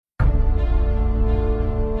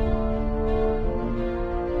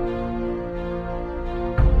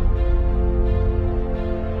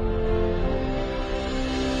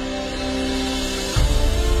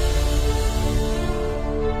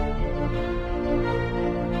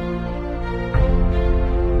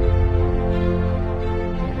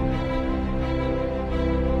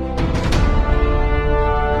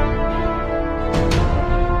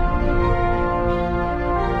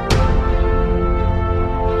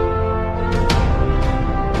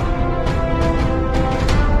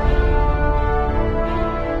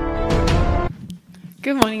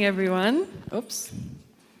morning, everyone. Oops.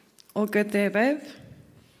 All good there, babe?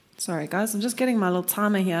 Sorry, guys. I'm just getting my little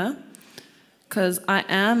timer here because I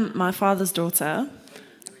am my father's daughter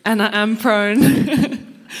and I am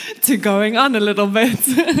prone to going on a little bit.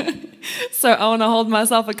 So I want to hold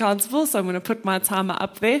myself accountable, so I'm going to put my timer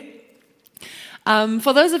up there.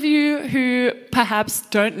 For those of you who perhaps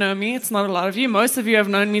don't know me, it's not a lot of you. Most of you have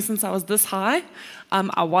known me since I was this high.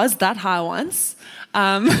 I was that high once.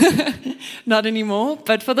 Not anymore.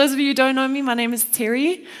 But for those of you who don't know me, my name is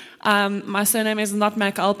Teri. My surname is not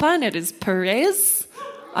McAlpine, it is Perez.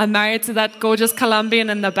 I'm married to that gorgeous Colombian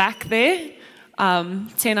in the back there.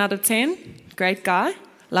 10 out of 10. Great guy.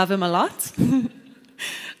 Love him a lot.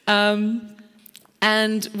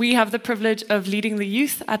 And we have the privilege of leading the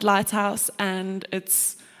youth at Lighthouse, and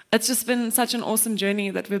it's just been such an awesome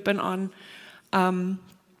journey that we've been on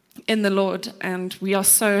in the Lord, and we are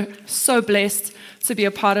so blessed to be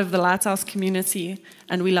a part of the Lighthouse community,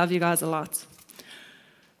 and we love you guys a lot.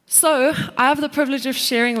 So I have the privilege of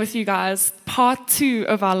sharing with you guys part 2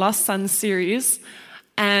 of our Lost Sons series,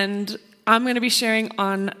 and I'm going to be sharing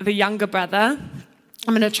on the younger brother.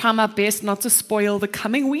 I'm going to try my best not to spoil the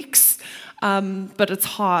coming weeks, but it's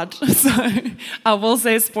hard. So I will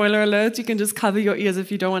say spoiler alert, you can just cover your ears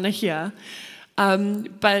if you don't want to hear.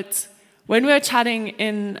 But when we were chatting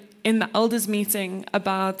in the elders meeting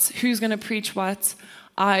about who's going to preach what,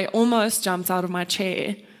 I almost jumped out of my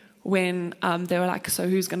chair when they were like, so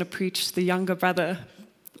who's going to preach the younger brother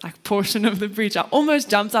portion of the preach? I almost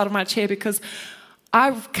jumped out of my chair because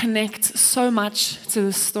I connect so much to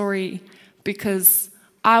the story, because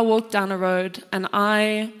I walked down a road and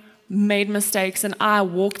I made mistakes and I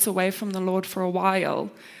walked away from the Lord for a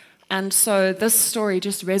while. And so this story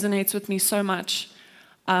just resonates with me so much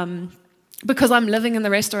because I'm living in the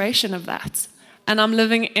restoration of that. And I'm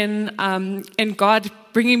living in God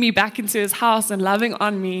bringing me back into his house and loving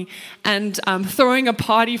on me and throwing a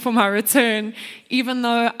party for my return, even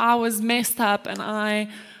though I was messed up and I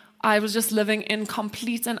was just living in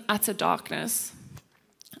complete and utter darkness.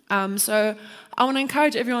 So I want to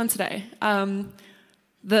encourage everyone today. I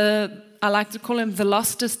like to call him the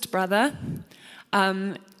lostest brother.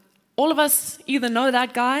 All of us either know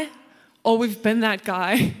that guy, or we've been that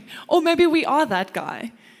guy, or maybe we are that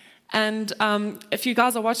guy. And if you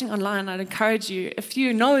guys are watching online, I'd encourage you, if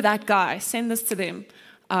you know that guy, send this to them,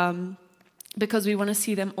 because we want to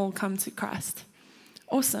see them all come to Christ.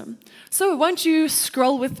 Awesome. So won't you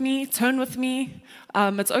scroll with me, turn with me?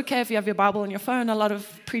 It's okay if you have your Bible on your phone. A lot of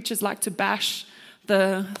preachers like to bash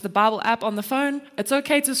the Bible app on the phone. It's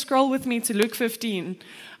okay to scroll with me to Luke 15,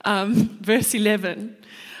 verse 11.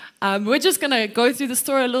 We're just going to go through the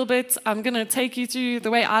story a little bit. I'm going to take you through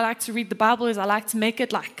the way I like to read the Bible is I like to make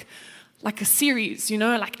it like a series,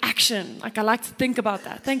 like action. I like to think about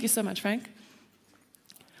that. Thank you so much, Frank.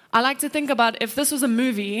 I like to think about if this was a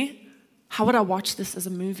movie, how would I watch this as a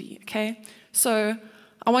movie, okay? So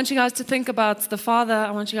I want you guys to think about the father.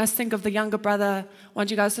 I want you guys to think of the younger brother. I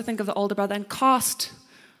want you guys to think of the older brother and cast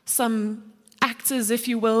some actors, if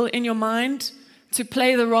you will, in your mind to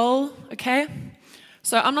play the role, okay?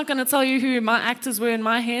 So I'm not going to tell you who my actors were in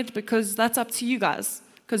my head because that's up to you guys,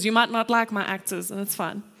 because you might not like my actors, and it's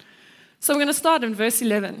fine. So we're going to start in verse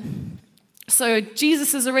 11. So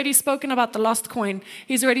Jesus has already spoken about the lost coin.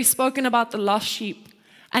 He's already spoken about the lost sheep,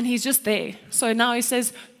 and he's just there. So now he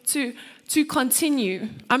says to continue.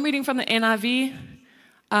 I'm reading from the NIV.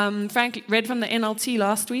 Frank read from the NLT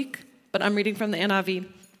last week, but I'm reading from the NIV.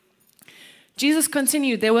 Jesus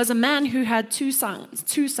continued, there was a man who had two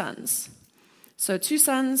sons. So 2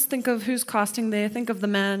 sons, think of who's casting there. Think of the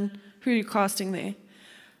man, who you're casting there.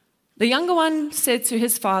 The younger one said to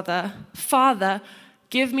his father, Father,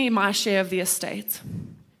 give me my share of the estate.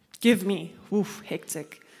 Give me. Oof,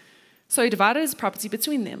 hectic. So he divided his property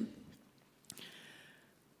between them.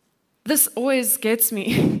 This always gets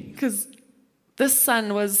me because this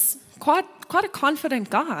son was quite a confident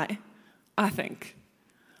guy, I think.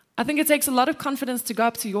 I think it takes a lot of confidence to go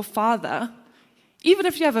up to your father, even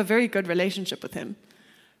if you have a very good relationship with him,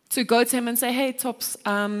 to go to him and say, hey, Tops,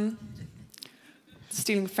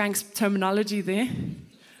 stealing Frank's terminology there.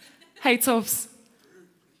 Hey, Tops,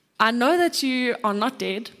 I know that you are not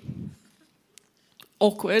dead.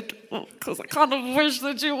 Awkward, because I kind of wish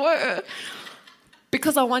that you were.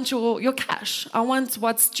 Because I want your cash. I want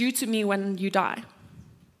what's due to me when you die.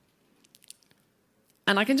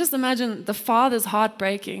 And I can just imagine the father's heart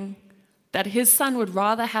breaking that his son would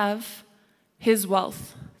rather have his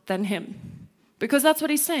wealth than him. Because that's what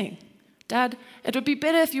he's saying. Dad, it would be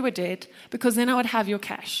better if you were dead, because then I would have your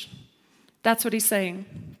cash. That's what he's saying.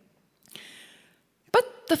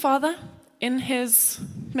 But the father,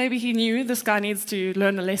 maybe he knew this guy needs to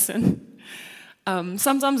learn a lesson.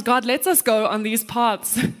 Sometimes God lets us go on these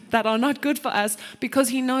paths that are not good for us because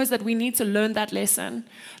he knows that we need to learn that lesson.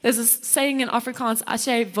 There's a saying in Afrikaans, as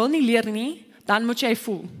jy wil nie leer nie, dan moet jy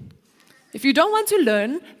voel. If you don't want to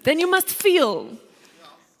learn, then you must feel.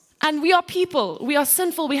 And we are people, we are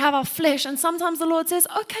sinful, we have our flesh, and sometimes the Lord says,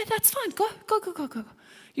 okay, that's fine, go.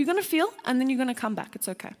 You're going to feel, and then you're going to come back, it's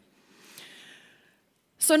okay.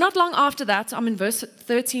 So not long after that, I'm in verse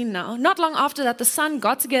 13 now, not long after that, the son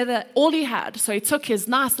got together all he had. So he took his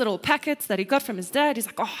nice little packets that he got from his dad. He's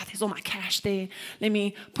like, oh, there's all my cash there. Let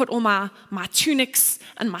me put all my tunics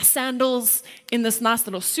and my sandals in this nice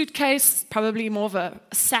little suitcase, probably more of a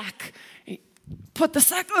sack. He put the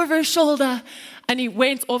sack over his shoulder, and he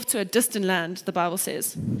went off to a distant land, the Bible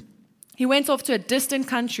says. He went off to a distant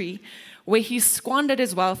country where he squandered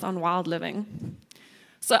his wealth on wild living.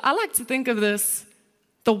 So I like to think of this,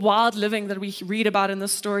 the wild living that we read about in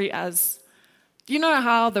this story as, you know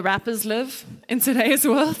how the rappers live in today's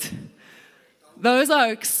world? Those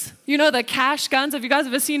oaks. You know the cash guns? Have you guys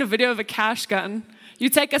ever seen a video of a cash gun? You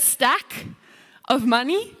take a stack of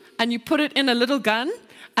money and you put it in a little gun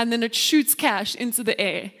and then it shoots cash into the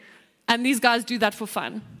air. And these guys do that for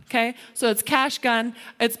fun. Okay? So it's cash gun,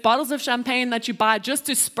 it's bottles of champagne that you buy just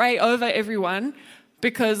to spray over everyone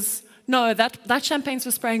because no, that champagne's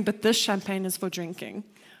for spraying, but this champagne is for drinking.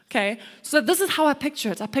 Okay? So this is how I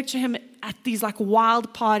picture it. I picture him at these like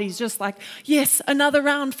wild parties, just like, yes, another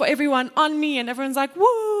round for everyone on me. And everyone's like,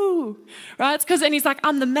 woo! Right? Because then he's like,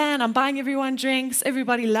 I'm the man. I'm buying everyone drinks.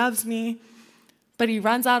 Everybody loves me. But he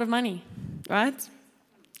runs out of money. Right?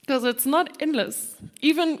 Because it's not endless.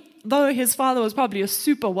 Even though his father was probably a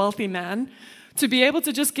super wealthy man, to be able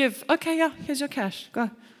to just give, okay, yeah, here's your cash. Go.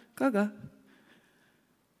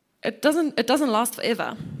 It doesn't last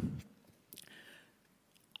forever.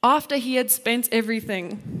 After he had spent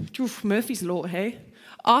everything, Murphy's Law, hey?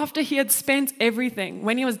 After he had spent everything,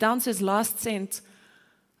 when he was down to his last cent,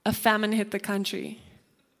 a famine hit the country.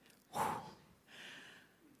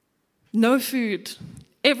 No food,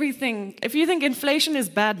 everything. If you think inflation is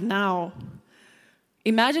bad now,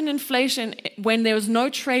 imagine inflation when there was no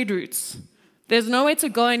trade routes. There's no way to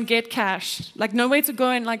go and get cash. Like, no way to go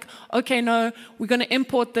and like, okay, no, we're going to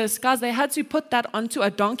import this. Guys, they had to put that onto a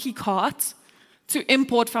donkey cart to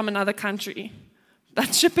import from another country.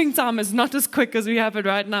 That shipping time is not as quick as we have it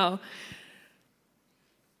right now.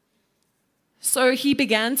 So he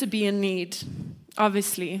began to be in need,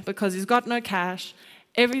 obviously, because he's got no cash.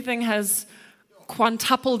 Everything has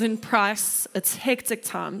quintupled in price. It's hectic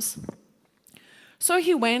times. So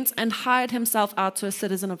he went and hired himself out to a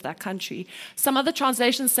citizen of that country. Some other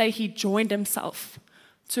translations say he joined himself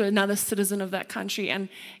to another citizen of that country. And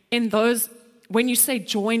in those, when you say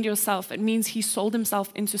joined yourself, it means he sold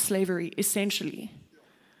himself into slavery, essentially.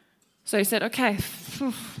 So he said, okay,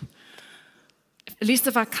 at least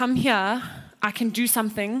if I come here, I can do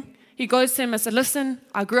something. He goes to him and said, listen,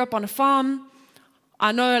 I grew up on a farm.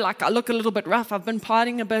 I know, like, I look a little bit rough. I've been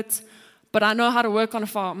partying a bit. But I know how to work on a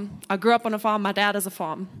farm. I grew up on a farm. My dad has a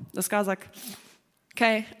farm. This guy's like,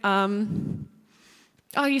 okay.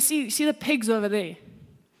 Oh, you see the pigs over there?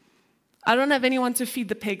 I don't have anyone to feed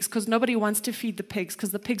the pigs because nobody wants to feed the pigs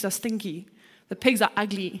because the pigs are stinky. The pigs are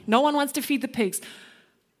ugly. No one wants to feed the pigs.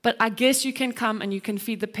 But I guess you can come and you can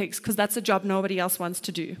feed the pigs because that's a job nobody else wants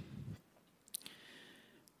to do.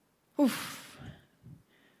 Oof.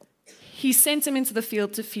 He sent him into the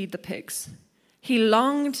field to feed the pigs. He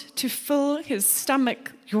longed to fill his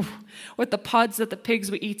stomach with the pods that the pigs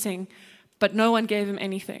were eating, but no one gave him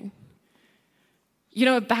anything. You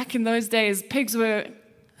know, back in those days,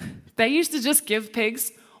 they used to just give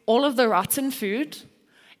pigs all of the rotten food.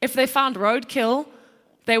 If they found roadkill,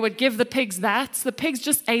 they would give the pigs that. The pigs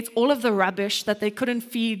just ate all of the rubbish that they couldn't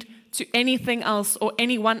feed to anything else or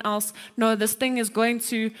anyone else. No, this thing is going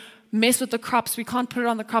to mess with the crops. We can't put it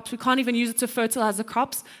on the crops. We can't even use it to fertilize the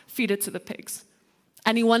crops. Feed it to the pigs.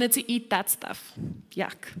 And he wanted to eat that stuff.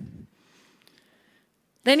 Yuck.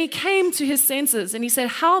 Then he came to his senses and he said,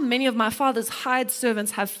 how many of my father's hired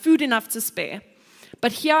servants have food enough to spare?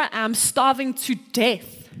 But here I am starving to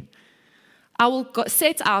death. I will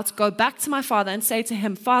set out, go back to my father and say to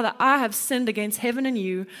him, Father, I have sinned against heaven and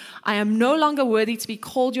you. I am no longer worthy to be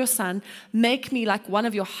called your son. Make me like one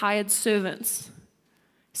of your hired servants.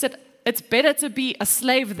 He said, it's better to be a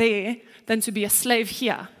slave there than to be a slave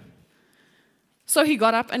here. So he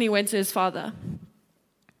got up and he went to his father.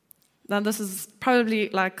 Now this is probably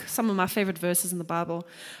like some of my favorite verses in the Bible.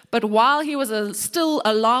 But while he was still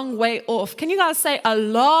a long way off, can you guys say a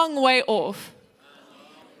long way off?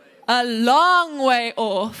 A long way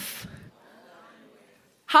off.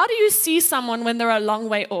 How do you see someone when they're a long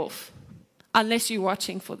way off? Unless you're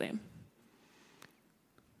watching for them.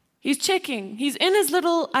 He's checking. He's in his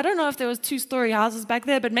little, I don't know if there was 2-story houses back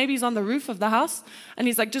there, but maybe he's on the roof of the house. And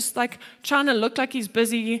he's like, just like trying to look like he's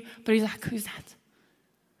busy. But he's like, who's that?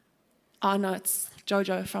 Oh, no, it's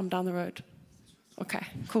Jojo from down the road. Okay,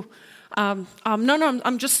 cool. No,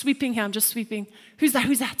 I'm just sweeping here. I'm just sweeping. Who's that?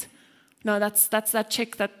 Who's that? No, that's that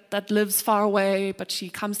chick that lives far away, but she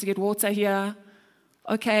comes to get water here.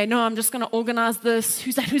 Okay, no, I'm just going to organize this.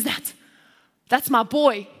 Who's that? Who's that? That's my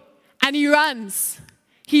boy. And he runs.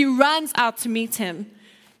 He runs out to meet him.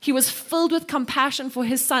 He was filled with compassion for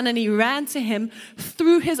his son, and he ran to him,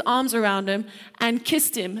 threw his arms around him, and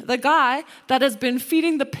kissed him. The guy that has been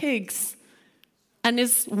feeding the pigs and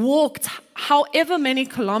has walked however many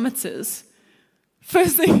kilometers.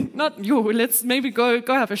 First thing, let's maybe go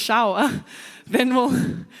have a shower. Then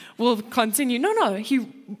we'll continue. No, he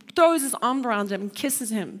throws his arm around him and kisses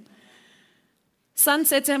him. Son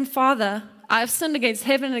said to him, Father, I have sinned against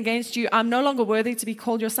heaven and against you. I'm no longer worthy to be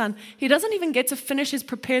called your son. He doesn't even get to finish his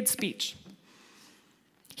prepared speech.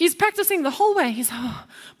 He's practicing the whole way. I'm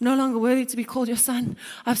no longer worthy to be called your son.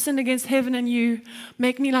 I've sinned against heaven and you.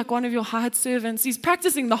 Make me like one of your hired servants. He's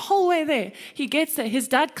practicing the whole way there. He gets there. His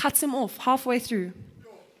dad cuts him off halfway through.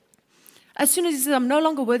 As soon as he says, I'm no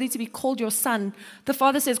longer worthy to be called your son, the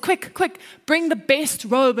father says, quick, bring the best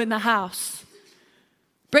robe in the house.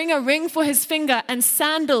 Bring a ring for his finger and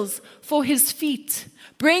sandals for his feet.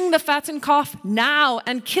 Bring the fattened calf now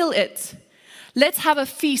and kill it. Let's have a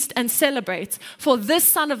feast and celebrate. For this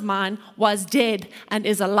son of mine was dead and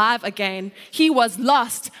is alive again. He was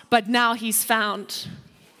lost, but now he's found.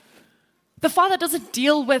 The father doesn't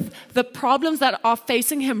deal with the problems that are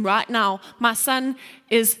facing him right now. My son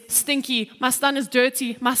is stinky. My son is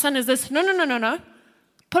dirty. My son is this. No.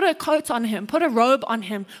 Put a coat on him. Put a robe on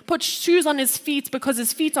him. Put shoes on his feet because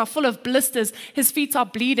his feet are full of blisters. His feet are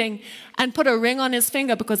bleeding. And put a ring on his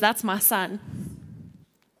finger because that's my son.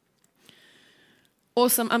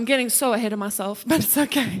 Awesome. I'm getting so ahead of myself, but it's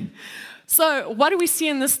okay. So what do we see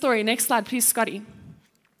in this story? Next slide, please, Scotty.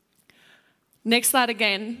 Next slide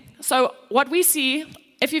again. So what we see,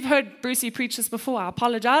 if you've heard Brucey preach this before, I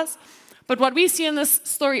apologize. But what we see in this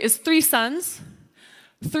story is 3 sons,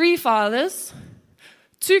 3 fathers,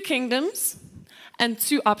 2 kingdoms, and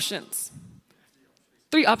 2 options.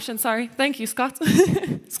 3 options, sorry. Thank you, Scott.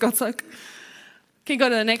 Scott's like, can you go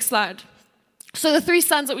to the next slide? So the 3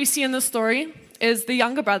 sons that we see in this story is the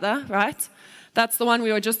younger brother, right? That's the one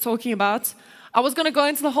we were just talking about. I was going to go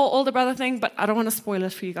into the whole older brother thing, but I don't want to spoil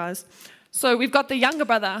it for you guys. So we've got the younger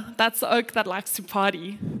brother. That's the oak that likes to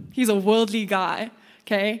party. He's a worldly guy,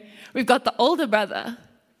 okay? We've got the older brother.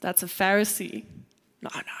 That's a Pharisee. No.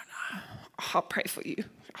 I'll pray for you.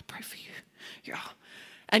 Yeah.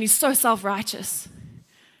 And he's so self-righteous.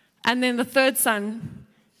 And then the third son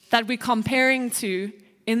that we're comparing to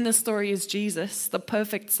in the story is Jesus, the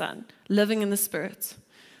perfect son, living in the Spirit.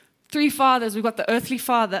 3 fathers. We've got the earthly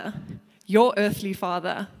father, your earthly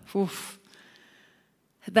father. Oof.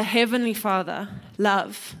 The heavenly father,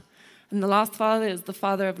 love. And the last father is the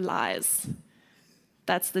father of lies.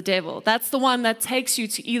 That's the devil. That's the one that takes you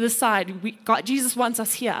to either side. Jesus wants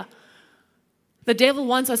us here. The devil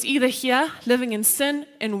wants us either here, living in sin,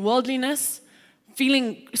 in worldliness,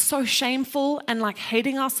 feeling so shameful and like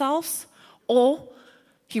hating ourselves, or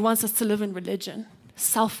he wants us to live in religion,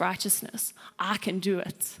 self-righteousness. I can do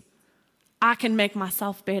it. I can make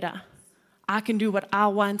myself better. I can do what I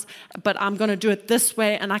want, but I'm going to do it this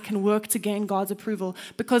way, and I can work to gain God's approval,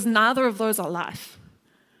 because neither of those are life.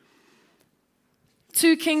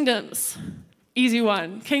 2 kingdoms, easy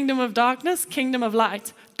one. Kingdom of darkness, kingdom of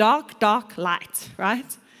light. Dark, light,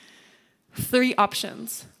 right? 3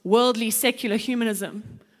 options. Worldly, secular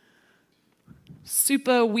humanism.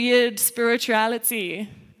 Super weird spirituality.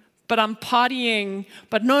 But I'm partying.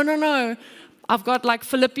 But no. I've got like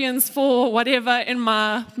Philippians 4, whatever, in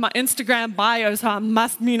my Instagram bio, so I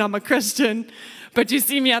must mean I'm a Christian. But you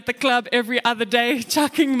see me at the club every other day,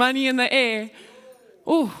 chucking money in the air.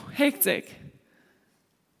 Oh, hectic.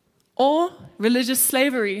 Or religious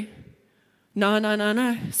slavery. No.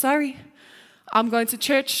 Sorry. I'm going to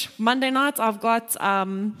church Monday night. I've got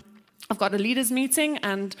a leaders meeting,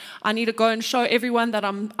 and I need to go and show everyone that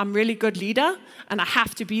I'm really good leader, and I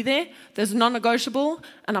have to be there. There's non-negotiable,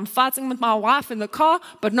 and I'm fighting with my wife in the car,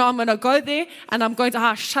 but no, I'm going to go there, and I'm going to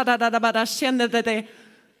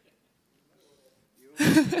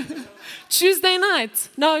Tuesday night.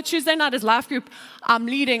 No, Tuesday night is life group. I'm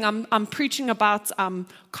leading. I'm preaching about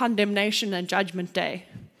condemnation and judgment day.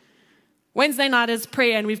 Wednesday night is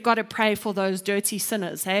prayer, and we've got to pray for those dirty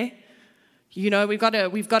sinners, hey? You know, we've got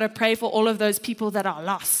to pray for all of those people that are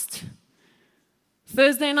lost.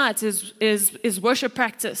 Thursday nights is worship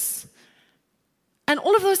practice. And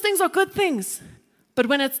all of those things are good things. But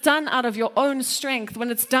when it's done out of your own strength, when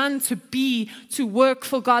it's done to work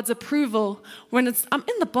for God's approval, I'm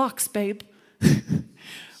in the box, babe.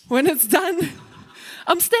 When it's done,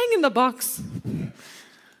 I'm staying in the box.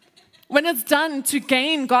 When it's done to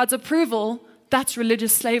gain God's approval, that's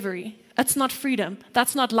religious slavery. That's not freedom.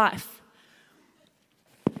 That's not life.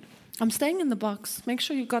 I'm staying in the box. Make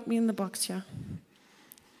sure you got me in the box here.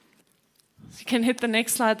 You can hit the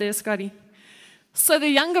next slide there, Scotty. So the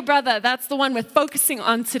younger brother, that's the one we're focusing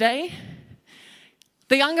on today.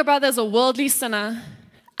 The younger brother is a worldly sinner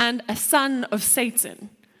and a son of Satan.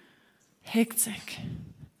 Hectic.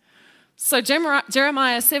 So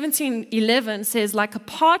Jeremiah 17:11 says, like a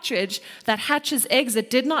partridge that hatches eggs it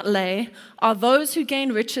did not lay, are those who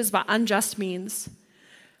gain riches by unjust means.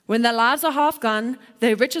 When their lives are half gone,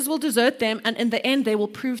 their riches will desert them, and in the end they will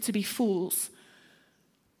prove to be fools.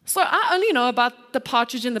 So I only know about the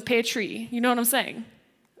partridge in the pear tree. You know what I'm saying?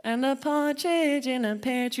 And a partridge in a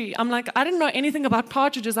pear tree. I'm like, I didn't know anything about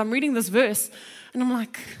partridges. I'm reading this verse, and I'm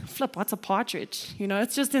like, flip, what's a partridge? You know,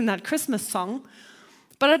 it's just in that Christmas song.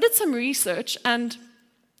 But I did some research, and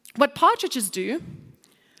what partridges do,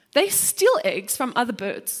 they steal eggs from other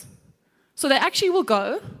birds. So they actually will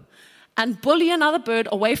go and bully another bird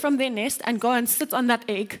away from their nest and go and sit on that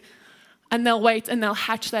egg, and they'll wait and they'll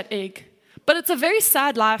hatch that egg. But it's a very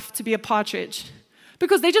sad life to be a partridge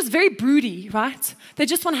because they're just very broody, right? They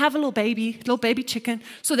just want to have a little baby chicken.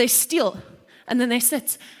 So they steal, and then they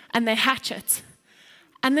sit and they hatch it.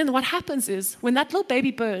 And then what happens is when that little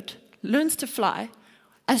baby bird learns to fly,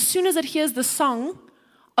 as soon as it hears the song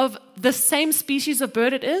of the same species of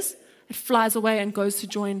bird it is, it flies away and goes to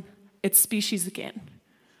join its species again.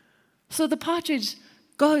 So the partridge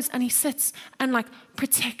goes and he sits and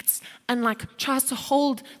protects and tries to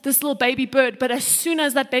hold this little baby bird. But as soon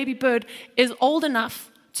as that baby bird is old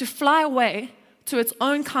enough to fly away to its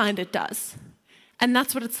own kind, it does. And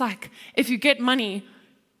that's what it's like. If you get money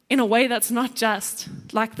in a way that's not just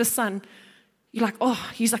like the son, you're like, oh,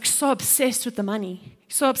 he's so obsessed with the money.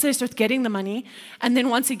 He's so obsessed with getting the money. And then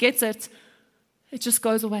once he gets it, it just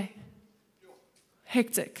goes away.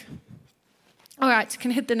 Hectic. All right, you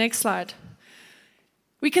can hit the next slide.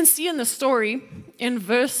 We can see in the story, in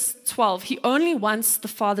verse 12, he only wants the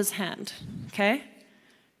father's hand, okay?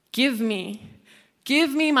 Give me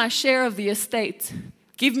my share of the estate.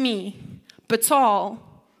 Give me, Batal.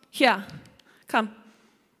 Here, come.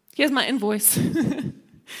 Here's my invoice.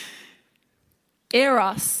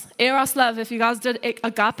 Eros love. If you guys did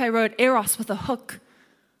Agape Road, Eros with a hook.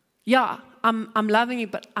 Yeah, I'm loving you,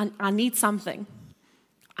 but I need something.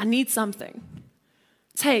 I need something.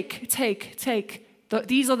 Take.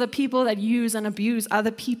 These are the people that use and abuse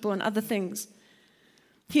other people and other things.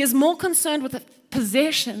 He is more concerned with the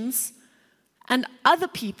possessions and other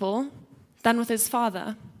people than with his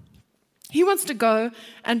father. He wants to go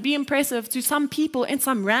and be impressive to some people in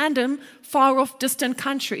some random, far-off, distant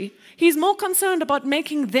country. He's more concerned about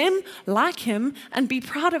making them like him and be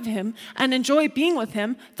proud of him and enjoy being with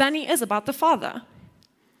him than he is about the father.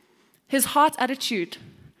 His heart attitude.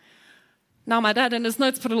 Now, my dad in his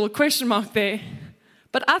notes put a little question mark there.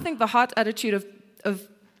 But I think the heart attitude of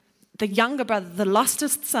the younger brother, the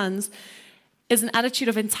lostest sons, is an attitude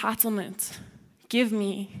of entitlement. Give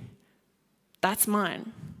me. That's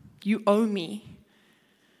mine. You owe me.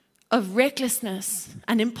 Of recklessness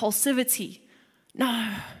and impulsivity.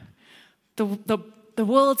 No. The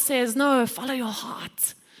world says, no, follow your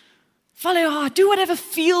heart. Follow your heart. Do whatever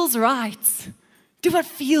feels right. Do what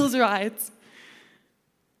feels right.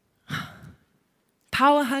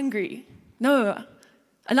 Power hungry. No.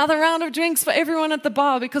 Another round of drinks for everyone at the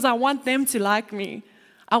bar because I want them to like me.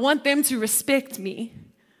 I want them to respect me.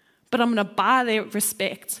 But I'm going to buy their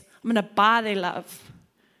respect. I'm going to buy their love.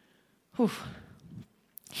 Whew.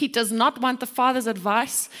 He does not want the father's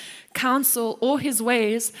advice, counsel, or his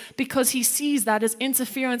ways because he sees that as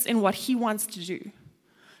interference in what he wants to do.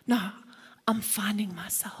 No, I'm finding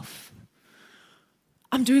myself.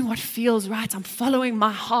 I'm doing what feels right. I'm following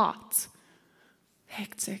my heart.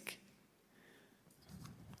 Hectic.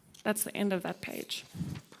 That's the end of that page.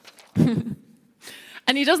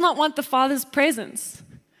 And he does not want the father's presence,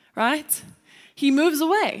 right? He moves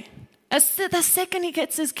away. The second he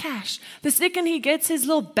gets his cash, the second he gets his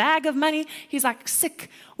little bag of money, he's like,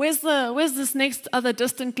 sick. Where's this next other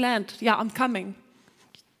distant land? Yeah, I'm coming.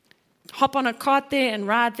 Hop on a cart there and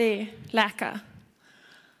ride there. Lacquer.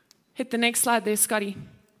 Hit the next slide there, Scotty.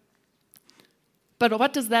 But where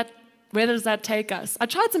does that take us? I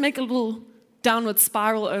tried to make a little downward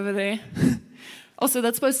spiral over there. Also,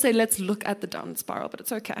 that's supposed to say, let's look at the downward spiral, but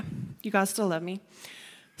it's okay. You guys still love me.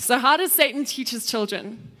 So how does Satan teach his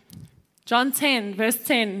children? John 10, verse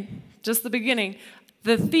 10, just the beginning.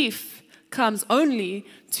 The thief comes only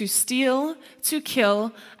to steal, to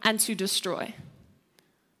kill, and to destroy.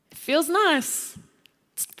 It feels nice.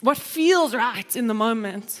 What feels right in the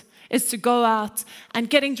moment is to go out, and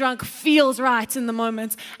getting drunk feels right in the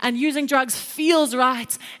moment, and using drugs feels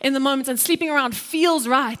right in the moment, and sleeping around feels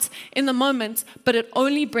right in the moment, but it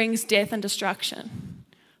only brings death and destruction.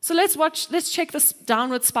 So let's check this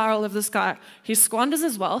downward spiral of this guy. He squanders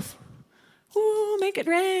his wealth. Ooh, make it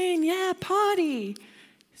rain, yeah, party.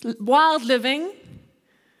 Wild living.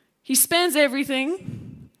 He spends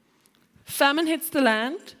everything. Famine hits the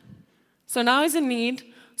land. So now he's in need.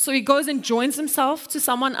 So he goes and joins himself to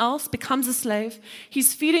someone else, becomes a slave.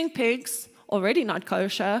 He's feeding pigs, already not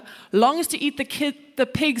kosher, longs to eat the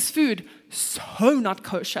pig's food, so not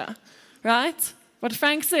kosher, right? What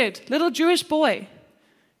Frank said, little Jewish boy,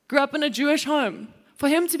 grew up in a Jewish home. For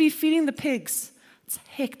him to be feeding the pigs, it's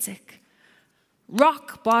hectic.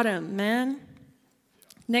 Rock bottom, man.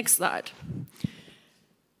 Next slide.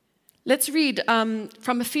 Let's read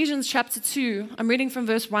from Ephesians chapter 2. I'm reading from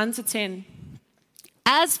verse 1 to 10.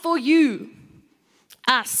 As for you,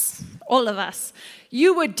 us, all of us,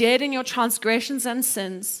 you were dead in your transgressions and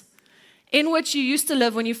sins, in which you used to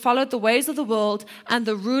live when you followed the ways of the world and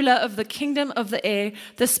the ruler of the kingdom of the air,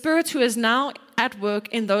 the spirit who is now at work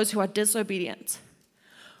in those who are disobedient.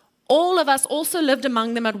 All of us also lived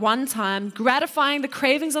among them at one time, gratifying the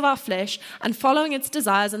cravings of our flesh and following its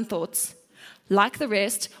desires and thoughts. Like the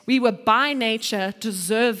rest, we were by nature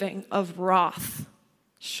deserving of wrath.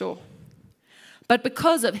 Sure. But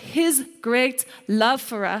because of his great love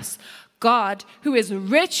for us, God, who is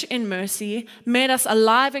rich in mercy, made us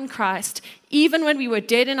alive in Christ, even when we were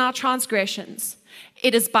dead in our transgressions.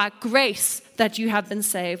 It is by grace that you have been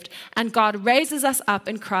saved, and God raises us up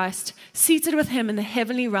in Christ, seated with him in the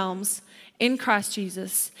heavenly realms, in Christ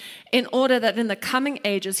Jesus, in order that in the coming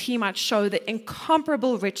ages he might show the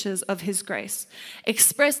incomparable riches of his grace,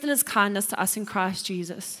 expressed in his kindness to us in Christ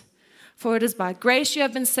Jesus. For it is by grace you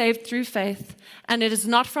have been saved through faith, and it is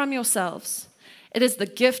not from yourselves. It is the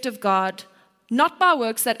gift of God, not by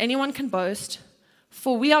works that anyone can boast.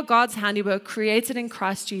 For we are God's handiwork, created in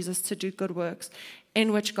Christ Jesus to do good works,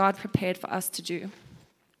 in which God prepared for us to do.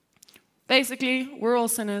 Basically, we're all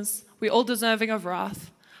sinners. We're all deserving of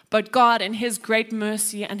wrath. But God, in his great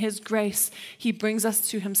mercy and his grace, he brings us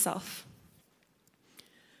to himself.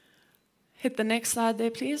 Hit the next slide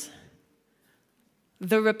there, please.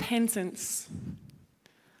 The repentance.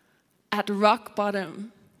 At rock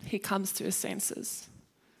bottom, he comes to his senses.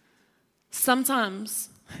 Sometimes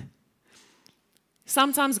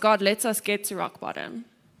God lets us get to rock bottom.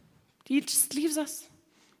 He just leaves us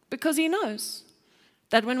because he knows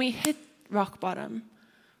that when we hit rock bottom,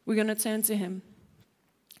 we're going to turn to him.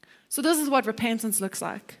 So this is what repentance looks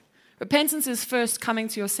like. Repentance is first coming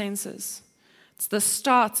to your senses. It's the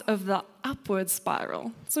start of the upward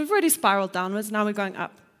spiral. So we've already spiraled downwards, now we're going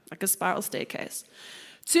up, like a spiral staircase.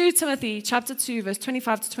 2 Timothy chapter 2, verse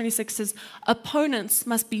 25 to 26 says, opponents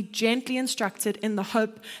must be gently instructed in the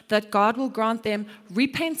hope that God will grant them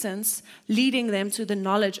repentance, leading them to the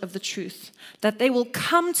knowledge of the truth, that they will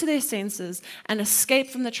come to their senses and escape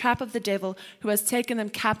from the trap of the devil who has taken them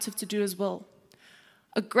captive to do his will.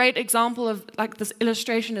 A great example of like this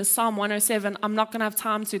illustration is Psalm 107. I'm not going to have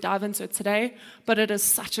time to dive into it today, but it is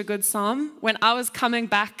such a good psalm. When I was coming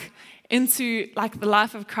back into like the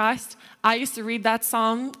life of Christ, I used to read that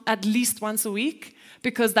psalm at least once a week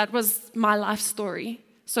because that was my life story.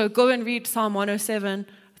 So go and read Psalm 107.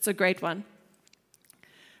 It's a great one.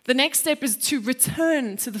 The next step is to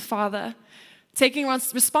return to the Father, taking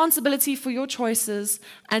responsibility for your choices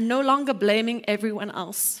and no longer blaming everyone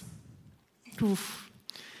else. Oof.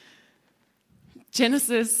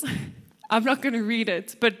 Genesis, I'm not going to read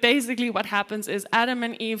it, but basically what happens is Adam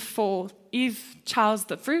and Eve fall. Eve chows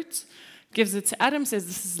the fruit, gives it to Adam, says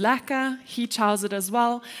this is lacquer. He chows it as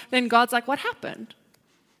well. Then God's like, what happened?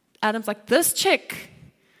 Adam's like, this chick,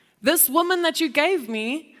 this woman that you gave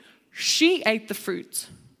me, she ate the fruit.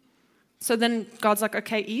 So then God's like,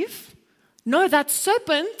 okay, Eve, no, that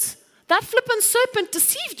serpent, that flippin' serpent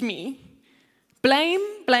deceived me.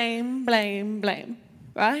 Blame, blame, blame, blame.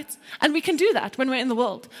 Right? And we can do that when we're in the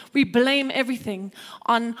world. We blame everything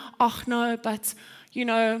on, oh no, but you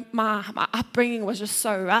know, my upbringing was just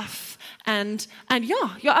so rough. And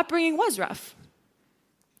yeah, your upbringing was rough.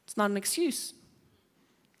 It's not an excuse.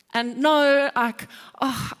 And no, like,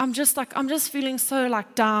 oh, I'm just feeling so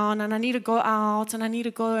like down and I need to go out and I need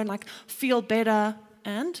to go and like feel better.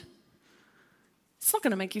 And It's not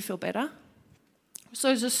going to make you feel better.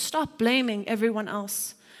 So just stop blaming everyone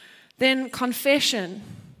else. Then confession,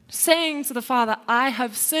 saying to the Father, I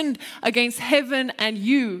have sinned against heaven and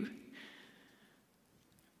you.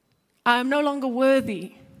 I am no longer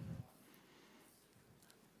worthy.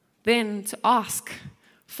 Then to ask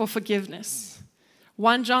for forgiveness.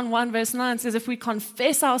 1 John 1 verse 9 says, if we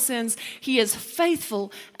confess our sins, he is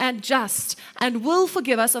faithful and just and will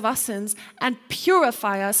forgive us of our sins and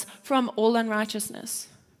purify us from all unrighteousness.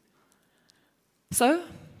 So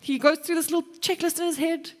he goes through this little checklist in his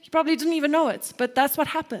head. He probably didn't even know it, but that's what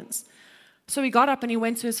happens. So he got up and he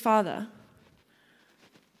went to his father.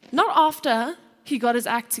 Not after he got his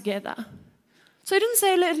act together. So he didn't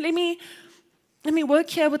say, let me work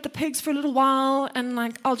here with the pigs for a little while,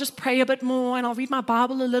 and I'll just pray a bit more, and I'll read my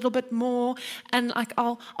Bible a little bit more, and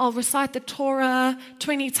I'll recite the Torah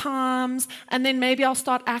 20 times, and then maybe I'll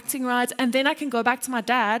start acting right, and then I can go back to my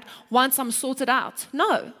dad once I'm sorted out.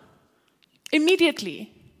 No.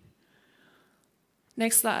 Immediately.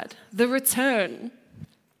 Next slide. The return.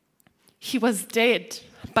 He was dead,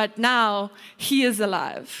 but now he is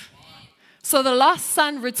alive. So the lost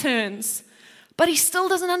son returns, but he still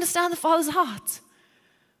doesn't understand the Father's heart.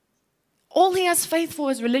 All he has faith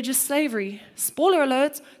for is religious slavery. Spoiler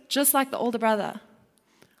alert, just like the older brother.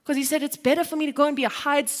 Because he said, it's better for me to go and be a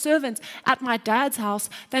hired servant at my dad's house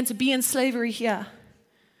than to be in slavery here.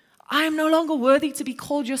 I am no longer worthy to be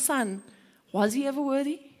called your son. Was he ever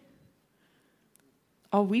worthy?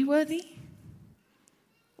 Are we worthy?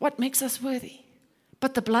 What makes us worthy?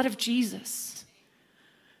 But the blood of Jesus.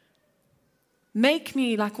 Make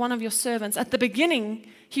me like one of your servants. At the beginning,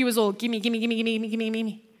 he was all, gimme. Give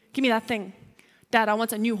me that thing. Dad, I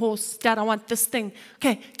want a new horse. Dad, I want this thing.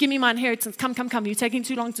 Okay, give me my inheritance. Come. You're taking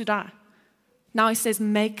too long to die. Now he says,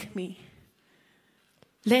 make me.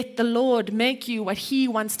 Let the Lord make you what he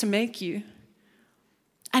wants to make you.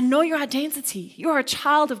 And know your identity. You are a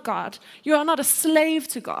child of God. You are not a slave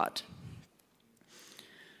to God.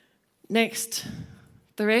 Next,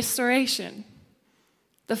 the restoration.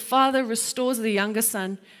 The father restores the younger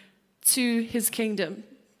son to his kingdom.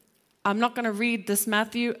 I'm not going to read this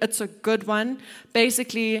Matthew. It's a good one.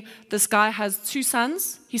 Basically, this guy has two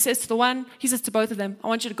sons. He says to both of them, I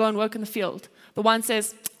want you to go and work in the field. The one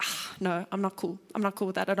says, no, I'm not cool. I'm not cool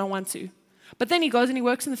with that. I don't want to. But then he goes and he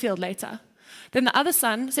works in the field later. Then the other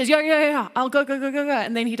son says, yeah, I'll go.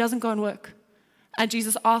 And then he doesn't go and work. And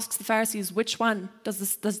Jesus asks the Pharisees, which one does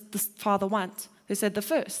this father want? They said the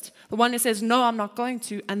first. The one who says, no, I'm not going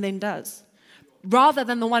to, and then does. Rather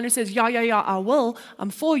than the one who says, yeah, I will, I'm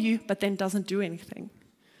for you, but then doesn't do anything.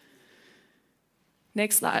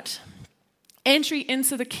 Next slide. Entry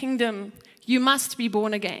into the kingdom. You must be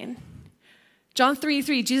born again. John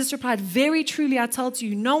 3:3, Jesus replied, very truly I tell to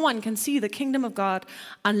you, no one can see the kingdom of God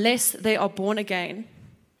unless they are born again.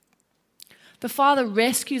 The Father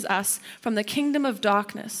rescues us from the kingdom of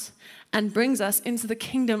darkness and brings us into the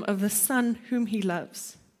kingdom of the Son whom he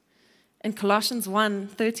loves. In Colossians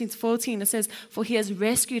 1:13-14, it says, for he has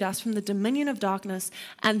rescued us from the dominion of darkness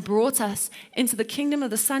and brought us into the kingdom of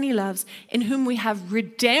the Son he loves, in whom we have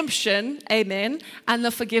redemption, amen, and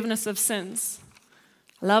the forgiveness of sins.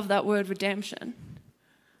 I love that word, redemption.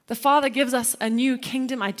 The Father gives us a new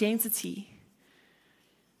kingdom identity.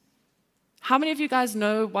 How many of you guys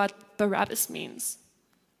know what Barabbas means?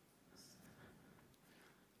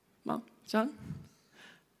 Well, John?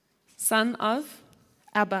 Son of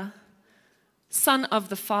Abba. Son of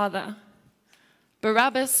the Father.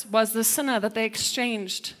 Barabbas was the sinner that they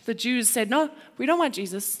exchanged. The Jews said, no, we don't want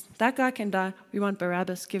Jesus. That guy can die. We want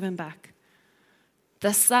Barabbas. Give him back.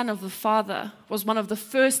 The Son of the Father was one of the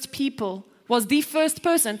first people, was the first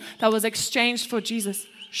person that was exchanged for Jesus.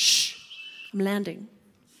 Shh, I'm landing.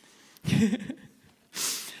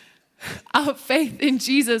 Our faith in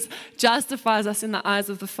Jesus justifies us in the eyes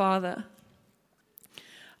of the Father.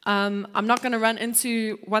 I'm not going to run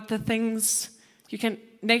into what the things, you can,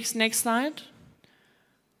 next slide,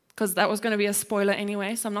 because that was going to be a spoiler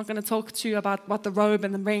anyway, so I'm not going to talk to you about what the robe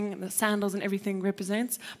and the ring and the sandals and everything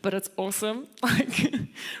represents, but it's awesome.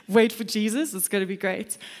 Wait for Jesus, it's going to be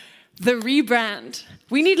great. The rebrand.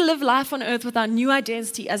 We need to live life on earth with our new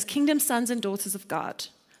identity as kingdom sons and daughters of God,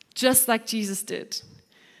 just like Jesus did.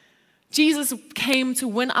 Jesus came to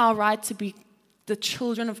win our right to be the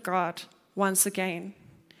children of God once again.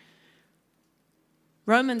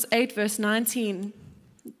 Romans 8:17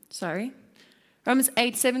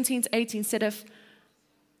 to 18 said, if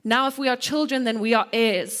we are children, then we are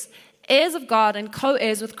heirs of God and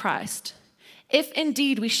co-heirs with Christ. If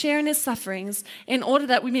indeed we share in his sufferings, in order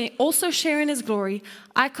that we may also share in his glory,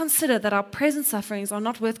 I consider that our present sufferings are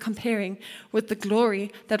not worth comparing with the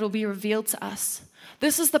glory that will be revealed to us.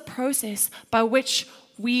 This is the process by which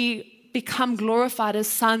we become glorified as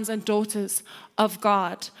sons and daughters of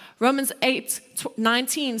God. Romans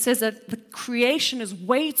 8:19 says that the creation is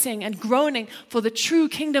waiting and groaning for the true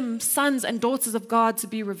kingdom sons and daughters of God to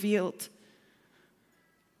be revealed.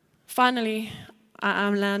 Finally,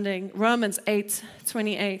 I'm landing. Romans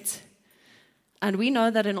 8:28. And we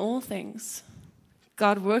know that in all things,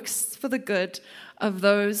 God works for the good of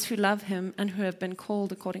those who love him and who have been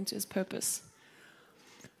called according to his purpose.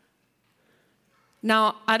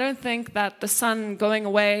 Now, I don't think that the son going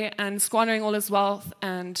away and squandering all his wealth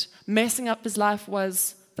and messing up his life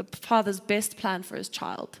was the father's best plan for his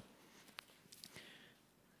child.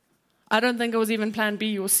 I don't think it was even plan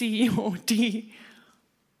B or C or D.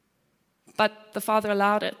 But the father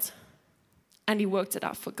allowed it, and he worked it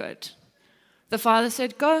out for good. The father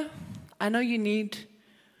said, go, I know you need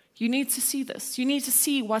to see this. You need to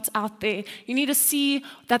see what's out there. You need to see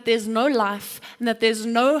that there's no life and that there's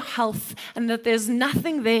no health and that there's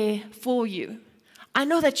nothing there for you. I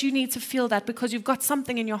know that you need to feel that because you've got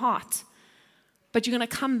something in your heart. But you're going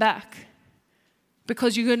to come back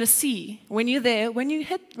because you're going to see, when you're there, when you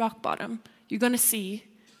hit rock bottom, you're going to see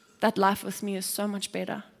that life with me is so much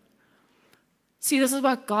better. See, this is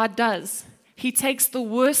what God does. He takes the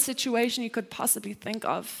worst situation you could possibly think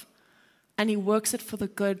of, and he works it for the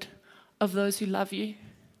good of those who love you.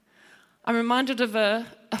 I'm reminded of a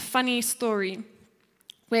funny story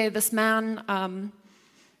where this man,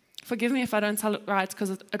 forgive me if I don't tell it right because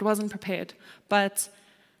it wasn't prepared, but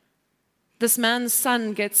this man's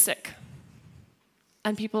son gets sick.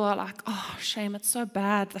 And people are like, oh, shame, it's so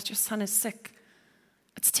bad that your son is sick.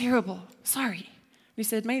 It's terrible, sorry. And he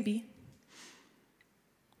said, maybe.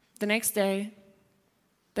 The next day,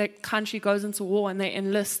 the country goes into war and they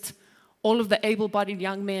enlist all of the able-bodied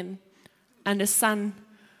young men, and his son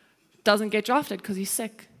doesn't get drafted because he's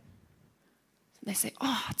sick. They say,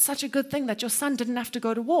 oh, it's such a good thing that your son didn't have to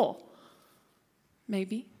go to war.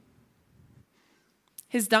 Maybe.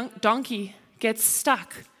 His donkey gets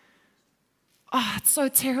stuck. Oh, it's so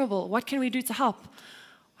terrible. What can we do to help?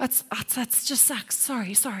 That's just sucks.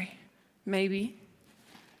 Sorry. Maybe.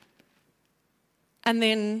 And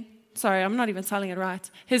then, sorry, I'm not even telling it right.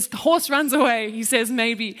 His horse runs away. He says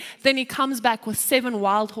maybe. Then he comes back with 7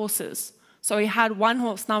 wild horses. So he had 1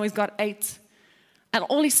 horse, now he's got 8. And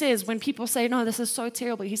all he says when people say, no, this is so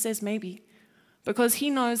terrible, he says maybe. Because he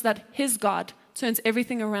knows that his God turns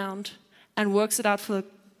everything around and works it out for the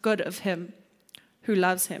good of him who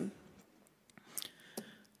loves him.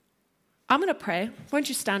 I'm going to pray. Won't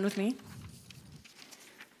you stand with me?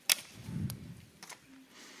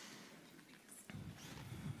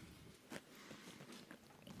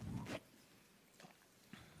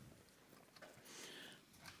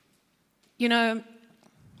 You know,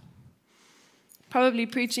 probably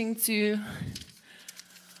preaching to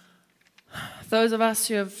those of us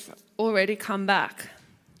who have already come back.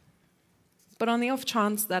 But on the off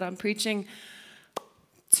chance that I'm preaching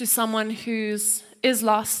to someone who's is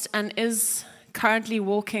lost and is currently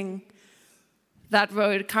walking that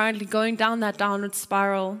road, currently going down that downward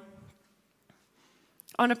spiral,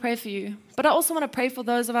 I want to pray for you. But I also want to pray for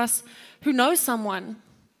those of us who know someone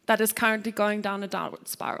that is currently going down a downward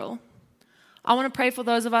spiral. I want to pray for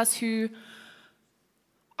those of us who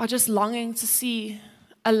are just longing to see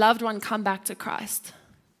a loved one come back to Christ.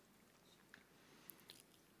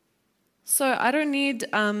 So I don't need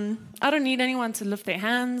anyone to lift their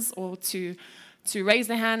hands or to raise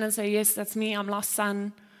their hand and say, yes, that's me, I'm lost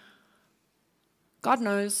son. God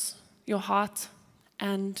knows your heart,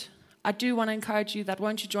 and I do want to encourage you that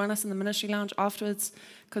won't you join us in the ministry lounge afterwards,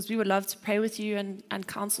 because we would love to pray with you and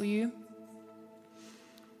counsel you.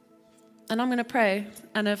 And I'm going to pray,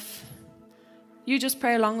 and if you just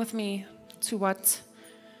pray along with me to what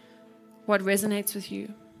resonates with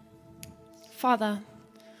you. Father,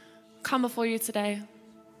 come before you today,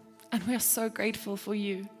 and we are so grateful for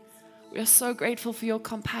you. We are so grateful for your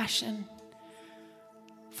compassion,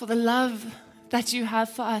 for the love that you have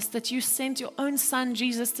for us, that you sent your own son,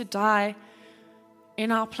 Jesus, to die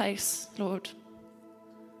in our place, Lord.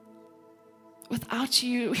 Without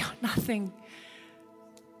you, we are nothing.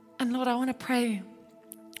 And Lord, I want to pray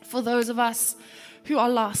for those of us who are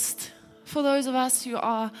lost, for those of us who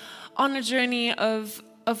are on a journey of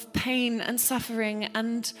pain and suffering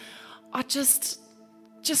and are it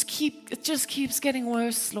just keeps getting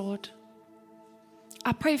worse, Lord.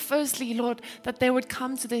 I pray firstly, Lord, that they would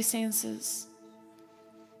come to their senses.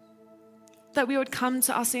 That we would come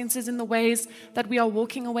to our senses in the ways that we are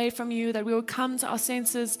walking away from you, that we would come to our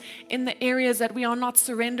senses in the areas that we are not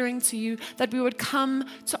surrendering to you, that we would come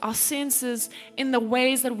to our senses in the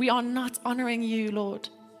ways that we are not honoring you, Lord.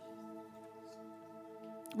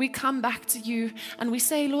 We come back to you and we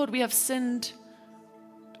say, Lord, we have sinned.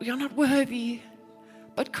 We are not worthy,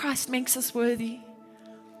 but Christ makes us worthy.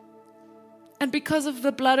 And because of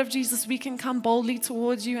the blood of Jesus, we can come boldly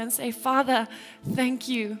towards you and say, Father, thank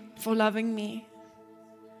you for loving me.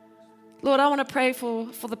 Lord, I want to pray for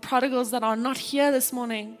the prodigals that are not here this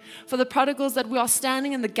morning, for the prodigals that we are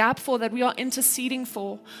standing in the gap for, that we are interceding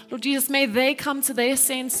for. Lord Jesus, may they come to their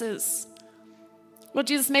senses. Lord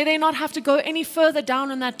Jesus, may they not have to go any further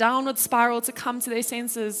down in that downward spiral to come to their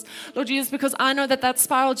senses. Lord Jesus, because I know that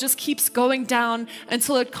spiral just keeps going down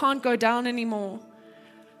until it can't go down anymore.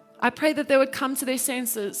 I pray that they would come to their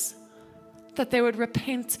senses, that they would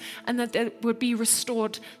repent, and that they would be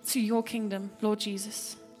restored to your kingdom, Lord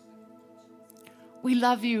Jesus. We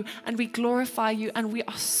love you and we glorify you, and we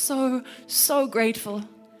are so, so grateful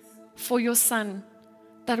for your Son,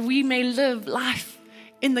 that we may live life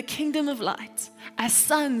in the kingdom of light as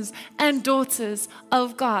sons and daughters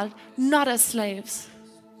of God, not as slaves.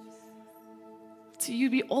 To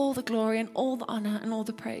you be all the glory and all the honor and all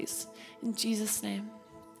the praise. In Jesus' name,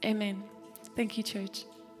 amen. Thank you, church.